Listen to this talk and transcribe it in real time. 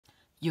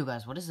Yo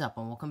guys, what is up,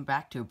 and welcome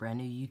back to a brand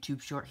new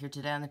YouTube short here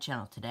today on the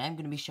channel. Today I'm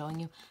going to be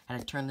showing you how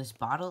to turn this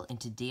bottle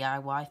into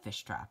DIY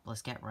fish trap.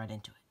 Let's get right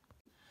into it.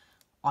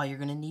 All you're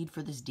going to need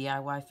for this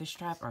DIY fish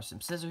trap are some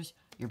scissors,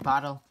 your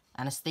bottle,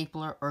 and a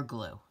stapler or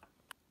glue.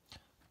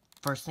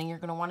 First thing you're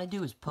going to want to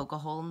do is poke a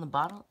hole in the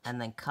bottle and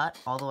then cut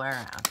all the way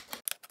around.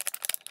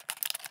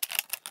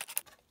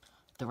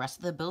 The rest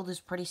of the build is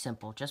pretty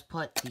simple. Just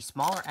put the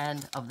smaller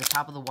end of the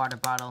top of the water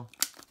bottle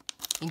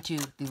into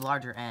the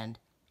larger end,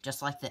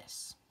 just like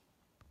this.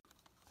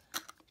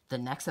 The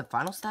next and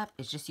final step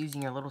is just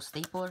using your little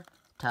stapler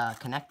to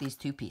connect these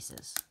two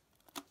pieces.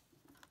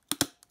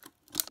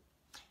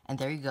 And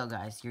there you go,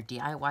 guys. Your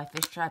DIY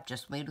fish trap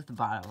just made with the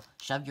bottle.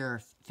 Shove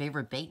your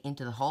favorite bait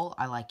into the hole.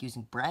 I like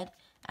using bread,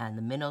 and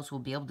the minnows will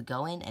be able to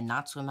go in and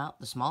not swim out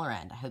the smaller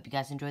end. I hope you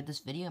guys enjoyed this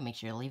video. Make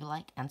sure to leave a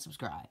like and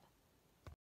subscribe.